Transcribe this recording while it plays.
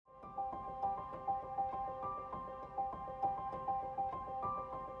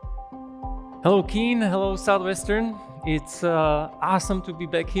Hello, Keene. Hello, Southwestern. It's awesome to be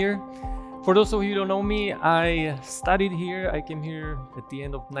back here. For those of you who don't know me, I studied here. I came here at the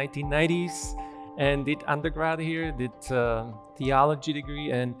end of 1990s and did undergrad here, did theology degree,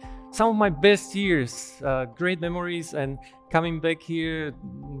 and some of my best years, great memories. And coming back here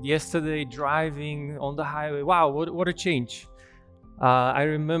yesterday, driving on the highway. Wow, what a change! I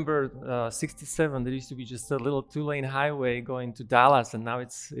remember 67. There used to be just a little two-lane highway going to Dallas, and now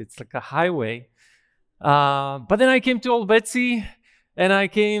it's like a highway. But then I came to Old Betsy, and I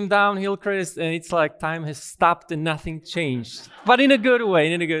came down Hillcrest, and it's like time has stopped and nothing changed. But in a good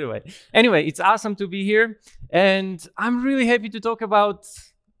way, in a good way. Anyway, it's awesome to be here, and I'm really happy to talk about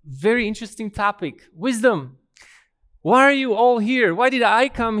very interesting topic: wisdom. Why are you all here? Why did I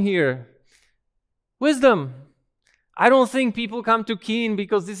come here? Wisdom. I don't think people come to Keene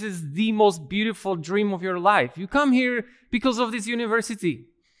because this is the most beautiful dream of your life. You come here because of this university,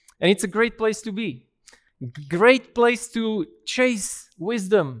 and it's a great place to be. Great place to chase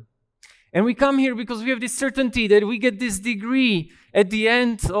wisdom. And we come here because we have this certainty that we get this degree at the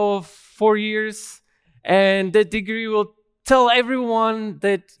end of 4 years, and that degree will tell everyone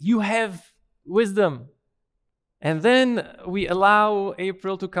that you have wisdom. And then we allow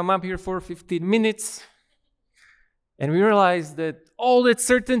April to come up here for 15 minutes. And we realize that all that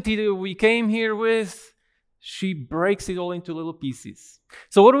certainty that we came here with, she breaks it all into little pieces.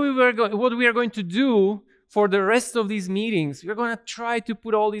 So what we are going to do for the rest of these meetings, we're going to try to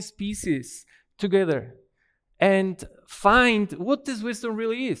put all these pieces together and find what this wisdom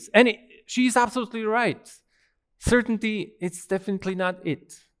really is. And she's absolutely right. Certainty, it's definitely not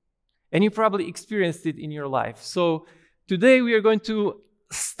it. And you probably experienced it in your life. So today we are going to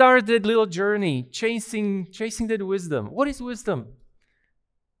start that little journey, chasing that wisdom. What is wisdom?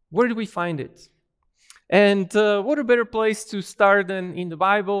 Where do we find it? And what a better place to start than in the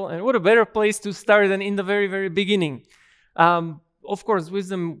Bible, and what a better place to start than in the very, very beginning. Of course,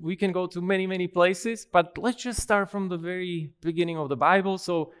 wisdom, we can go to many, many places, but let's just start from the very beginning of the Bible.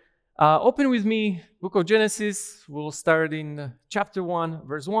 So open with me, book of Genesis. We'll start in chapter 1,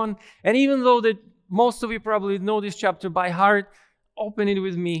 verse 1. And even though that most of you probably know this chapter by heart, open it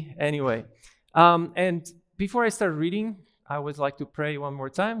with me anyway. And before I start reading, I would like to pray one more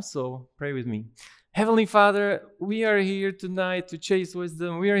time, so pray with me. Heavenly Father, we are here tonight to chase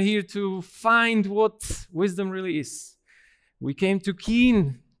wisdom. We are here to find what wisdom really is. We came to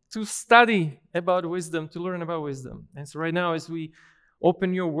Keene to study about wisdom, to learn about wisdom. And so right now, as we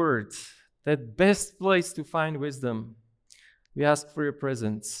open your word, that best place to find wisdom, we ask for your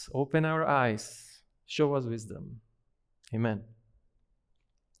presence. Open our eyes. Show us wisdom. Amen.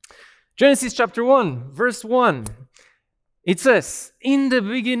 Genesis chapter 1, verse 1. It says, "In the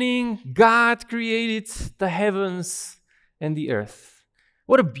beginning, God created the heavens and the earth."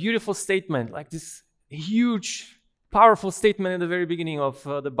 What a beautiful statement, like this huge, powerful statement at the very beginning of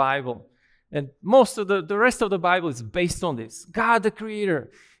the Bible. And most of the rest of the Bible is based on this. God, the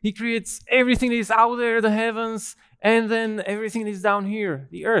creator, he creates everything that is out there, the heavens, and then everything that is down here,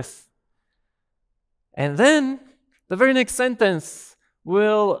 the earth. And then the very next sentence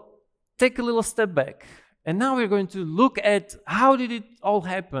will take a little step back. And now we're going to look at how did it all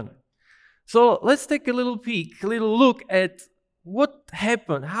happen. So let's take a little peek, a little look at what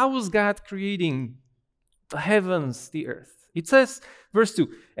happened. How was God creating the heavens, the earth? It says, verse 2,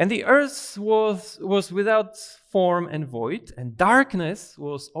 "And the earth was without form and void, and darkness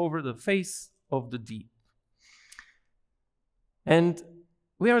was over the face of the deep." And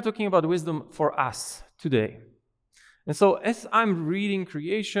we are talking about wisdom for us today. And so as I'm reading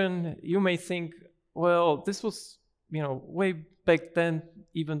creation, you may think, well, this was, way back then,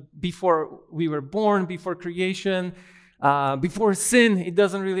 even before we were born, before creation, before sin. It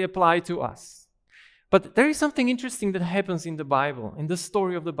doesn't really apply to us. But there is something interesting that happens in the Bible, in the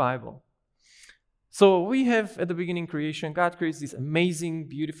story of the Bible. So we have at the beginning creation, God creates this amazing,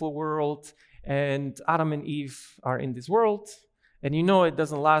 beautiful world, and Adam and Eve are in this world. And it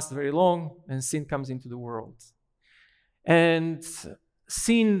doesn't last very long, and sin comes into the world. And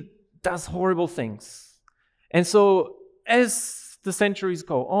sin does horrible things. And so as the centuries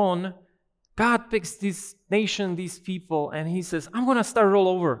go on, God picks this nation, these people, and he says, I'm going to start all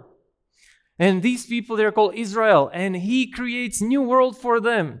over. And these people, they're called Israel, and he creates new world for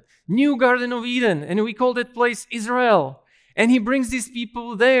them, new Garden of Eden, and we call that place Israel. And he brings these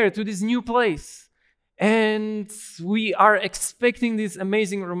people there to this new place. And we are expecting this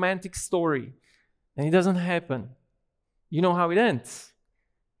amazing romantic story. And it doesn't happen. You know how it ends.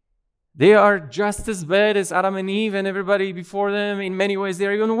 They are just as bad as Adam and Eve and everybody before them. In many ways,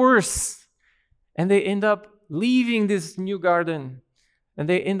 they're even worse. And they end up leaving this new garden. And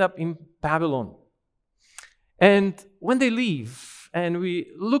they end up in Babylon. And when they leave, and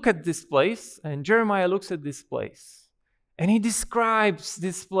we look at this place, and Jeremiah looks at this place, and he describes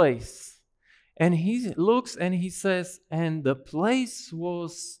this place. And he looks and he says, and the place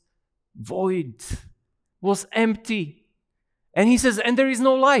was void, was empty. And he says, and there is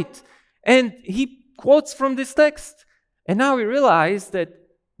no light. And he quotes from this text. And now we realize that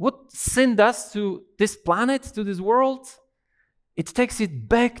what sin does to this planet, to this world, it takes it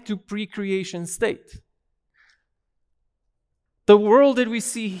back to pre-creation state. The world that we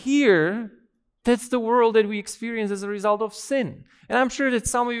see here, that's the world that we experience as a result of sin. And I'm sure that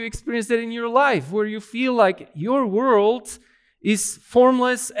some of you experienced that in your life, where you feel like your world is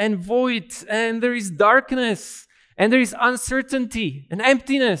formless and void, and there is darkness, and there is uncertainty and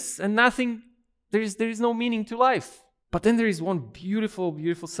emptiness, and nothing, there is no meaning to life. But then there is one beautiful,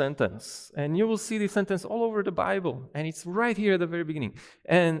 beautiful sentence, and you will see this sentence all over the Bible, and it's right here at the very beginning.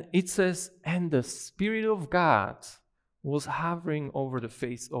 And it says, and the Spirit of God was hovering over the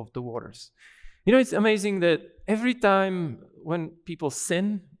face of the waters. You know, it's amazing that every time when people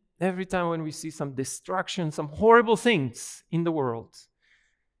sin, every time when we see some destruction, some horrible things in the world,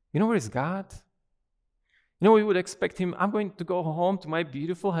 you know where is God? You know, we would expect him, I'm going to go home to my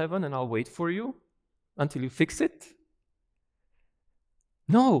beautiful heaven and I'll wait for you until you fix it.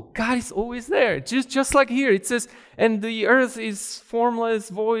 No, God is always there. Just like here, it says, and the earth is formless,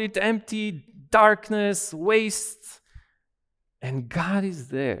 void, empty, darkness, waste, and God is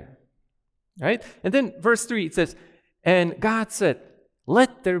there. Right? And then verse 3, it says, and God said,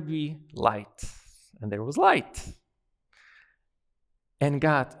 let there be light. And there was light. And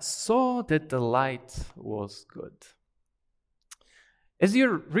God saw that the light was good. As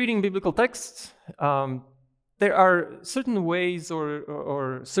you're reading biblical texts, there are certain ways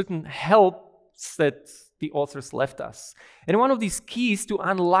or certain helps that the authors left us. And one of these keys to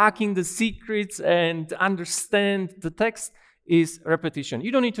unlocking the secrets and understand the text is repetition.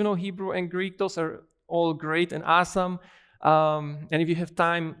 You don't need to know Hebrew and Greek. Those are all great and awesome. And if you have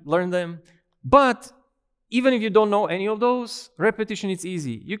time, learn them. But even if you don't know any of those, repetition is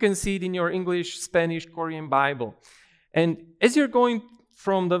easy. You can see it in your English, Spanish, Korean Bible. And as you're going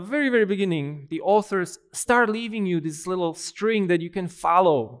from the very, very beginning, the authors start leaving you this little string that you can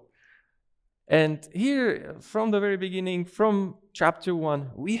follow. And here, from the very beginning, from chapter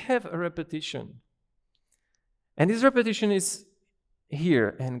 1, we have a repetition. And this repetition is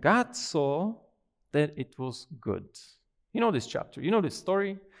here. And God saw that it was good. You know this chapter. You know this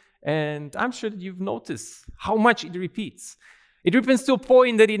story. And I'm sure that you've noticed how much it repeats. It repeats to a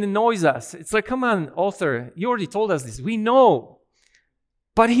point that it annoys us. It's like, come on, author, you already told us this. We know.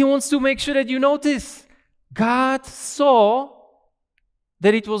 But he wants to make sure that you notice. God saw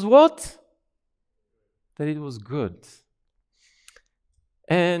that it was what? That it was good.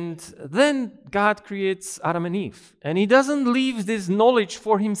 And then God creates Adam and Eve. And he doesn't leave this knowledge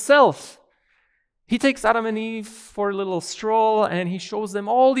for himself. He takes Adam and Eve for a little stroll and he shows them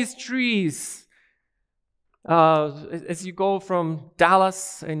all these trees. As you go from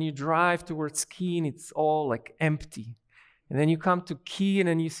Dallas and you drive towards Keene, it's all like empty. And then you come to Keene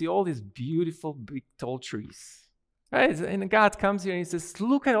and you see all these beautiful, big, tall trees. Right? And God comes here and he says,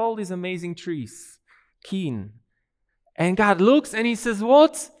 look at all these amazing trees. Keene. And God looks and he says,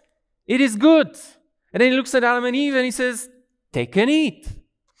 what? It is good. And then he looks at Adam and Eve and he says, take and eat.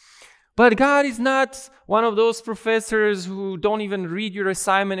 But God is not one of those professors who don't even read your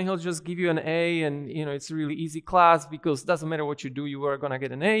assignment and he'll just give you an A and, it's a really easy class because it doesn't matter what you do, you are going to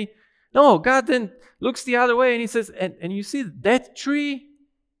get an A. No, God then looks the other way and he says, and you see that tree?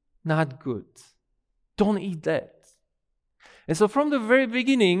 Not good. Don't eat that. And so from the very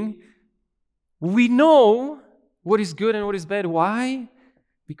beginning, we know what is good and what is bad. Why?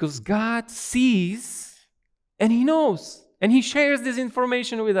 Because God sees and he knows and he shares this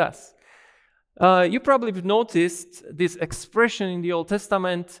information with us. You probably have noticed this expression in the Old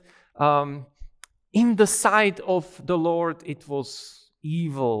Testament, in the sight of the Lord it was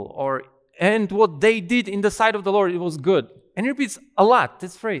evil, and what they did in the sight of the Lord it was good. And it repeats a lot,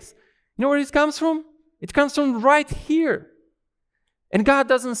 this phrase. You know where it comes from? It comes from right here. And God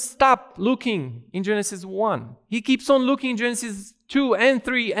doesn't stop looking in Genesis 1. He keeps on looking in Genesis 2 and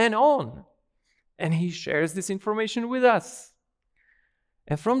 3 and on. And he shares this information with us.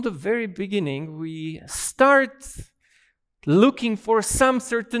 And from the very beginning, we start looking for some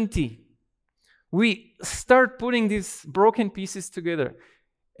certainty. We start putting these broken pieces together.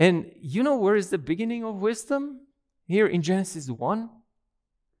 And you know where is the beginning of wisdom? Here in Genesis 1.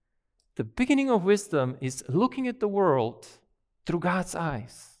 The beginning of wisdom is looking at the world through God's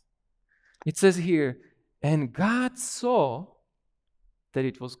eyes. It says here, and God saw that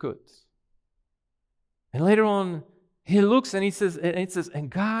it was good. And later on, he looks and it says, and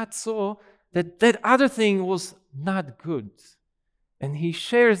God saw that that other thing was not good. And he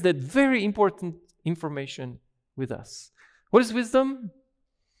shares that very important information with us. What is wisdom?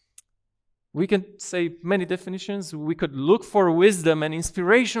 We can say many definitions. We could look for wisdom and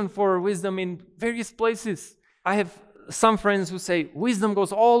inspiration for wisdom in various places. I have some friends who say wisdom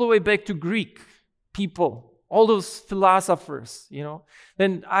goes all the way back to Greek people, all those philosophers,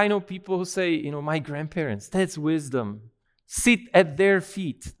 Then I know people who say, my grandparents, that's wisdom. Sit at their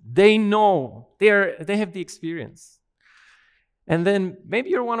feet. They know. They have the experience. And then maybe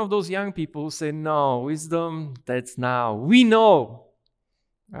you're one of those young people who say, no, wisdom, that's now. We know,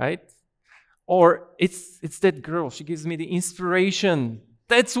 right? Or it's that girl. She gives me the inspiration.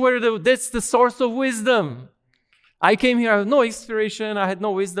 That's the source of wisdom. I came here, I had no inspiration, I had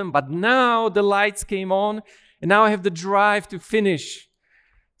no wisdom, but now the lights came on, and now I have the drive to finish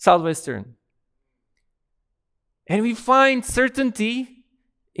Southwestern. And we find certainty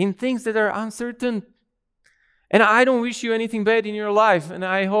in things that are uncertain. And I don't wish you anything bad in your life, and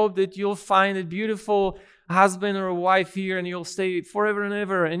I hope that you'll find a beautiful husband or a wife here, and you'll stay forever and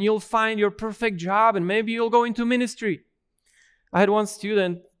ever, and you'll find your perfect job, and maybe you'll go into ministry. I had one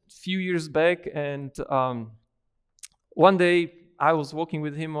student a few years back, and one day I was walking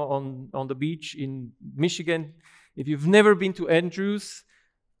with him on the beach in Michigan. If you've never been to Andrews,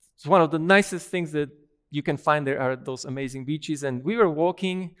 it's one of the nicest things that you can find there are those amazing beaches. And we were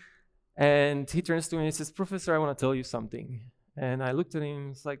walking, and he turns to me and he says, "Professor, I want to tell you something." And I looked at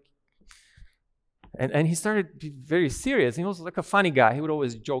him, it's like, and he started to be very serious. He was like a funny guy. He would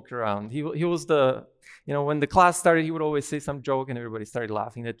always joke around. He was when the class started, he would always say some joke and everybody started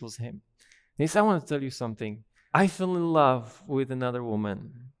laughing. That was him. And he said, "I want to tell you something. I fell in love with another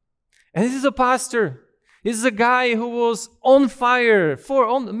woman." And this is a pastor. This is a guy who was on fire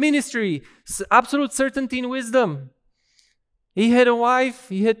on ministry, absolute certainty in wisdom. He had a wife,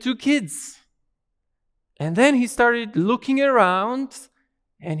 he had 2 kids. And then he started looking around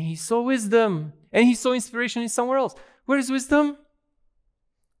and he saw wisdom and he saw inspiration in somewhere else. Where is wisdom?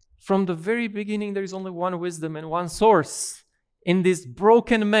 From the very beginning, there is only one wisdom and one source in this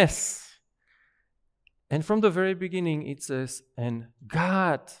broken mess. And from the very beginning, it says, and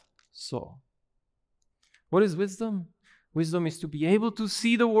God saw. What is wisdom? Wisdom is to be able to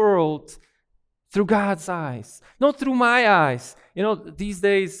see the world through God's eyes, not through my eyes. These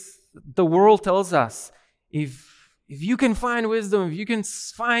days, the world tells us, if you can find wisdom, if you can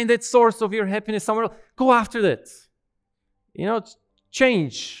find that source of your happiness somewhere else, go after that.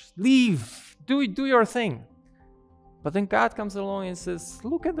 Change, leave, do your thing. But then God comes along and says,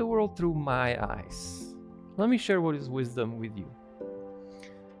 look at the world through my eyes. Let me share what is wisdom with you.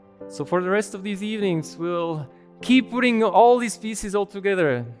 So for the rest of these evenings, we'll keep putting all these pieces all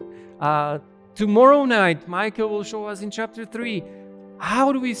together. Tomorrow night, Michael will show us in chapter 3,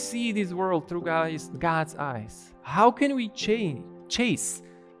 how do we see this world through God's eyes? How can we chase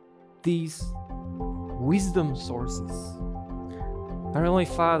these wisdom sources? Our Heavenly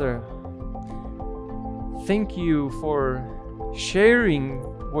Father, thank you for sharing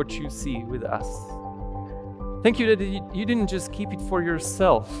what you see with us. Thank you that you didn't just keep it for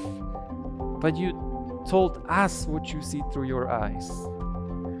yourself, but you told us what you see through your eyes.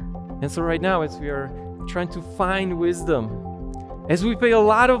 And so right now, as we are trying to find wisdom, as we pay a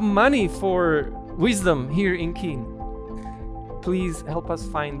lot of money for wisdom here in Keene, please help us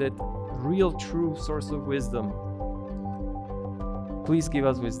find that real, true source of wisdom. Please give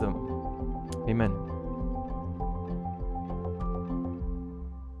us wisdom. Amen.